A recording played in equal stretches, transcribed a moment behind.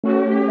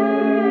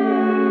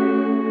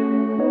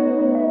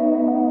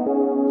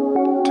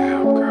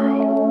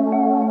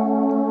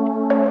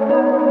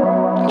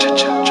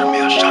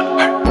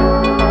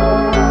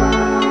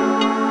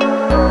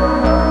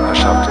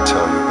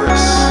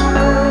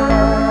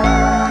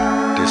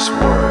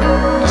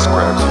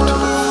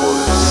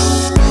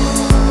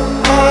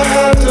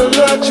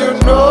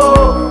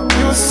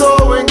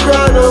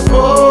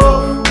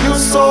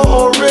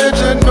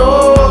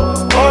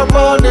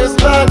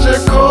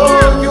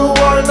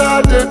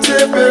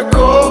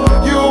typical.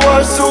 You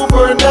are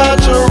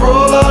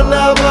supernatural. I'll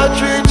never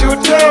treat you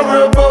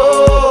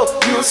terrible.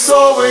 You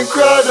so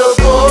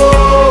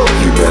incredible.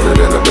 You better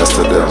than the best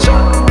of them.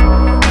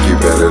 You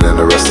better than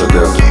the rest of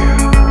them.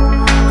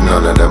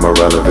 None of them are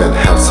relevant,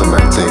 handsome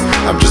acting.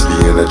 I'm just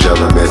being a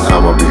gentleman.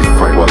 I'ma be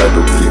frank while I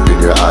look deep in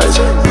your eyes.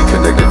 We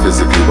connected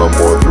physically but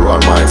more through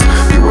our minds.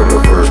 You were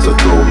the first to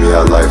throw me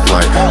a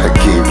lifeline. I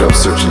caved up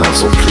searching, I'm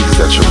so pleased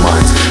at your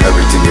minds.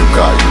 Everything you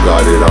got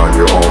it on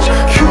your own.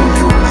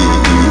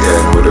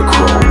 Q-U-E-E-N with a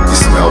chrome. You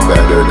smell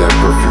better than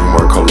perfume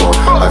or cologne.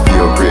 I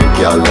feel great,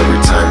 gal,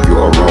 every time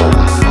you are around.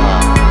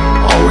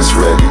 Always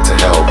ready to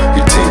help.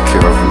 You take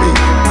care of me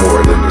more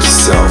than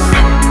yourself.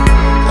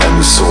 And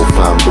you're so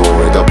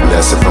flamboyant, a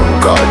blessing from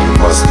God,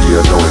 you must be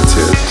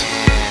anointed.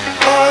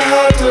 I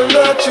had to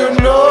let you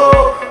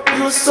know,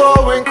 you so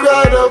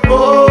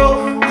incredible,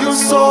 you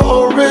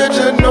so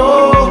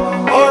original.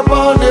 Our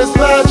bond is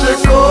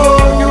magical,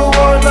 you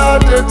are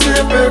not the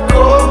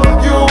typical.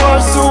 You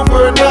are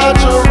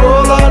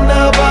supernatural, I'll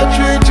never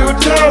treat you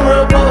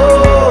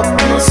terrible.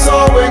 You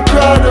so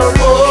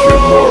incredible.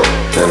 You're more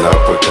than our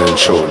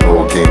potential,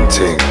 no game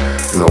ting.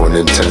 No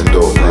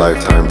Nintendo,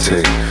 lifetime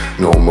ting.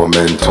 No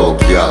memento,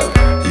 yeah.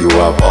 You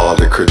have all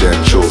the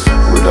credentials.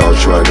 Without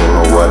you, I don't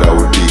know what I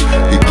would be.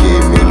 You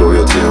gave me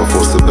loyalty and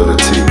full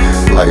stability.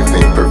 Life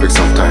ain't perfect,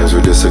 sometimes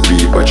we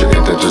disagree, but your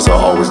intentions are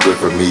always good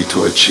for me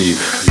to achieve.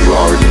 You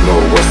already know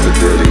what's the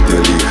dilly.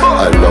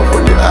 I love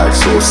when you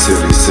act so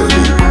silly.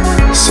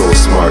 So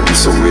smart, you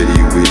so witty.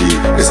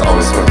 It's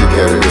always fun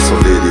together, it's so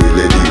litty.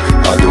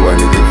 I'll do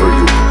anything for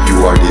you,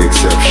 you are the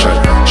exception.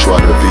 Joie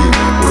de vie,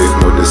 with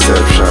no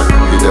deception.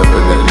 You're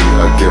definitely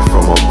a gift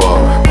from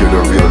above. You're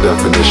the real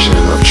definition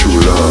of true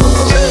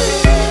love.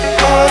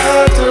 I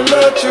had to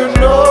let you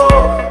know,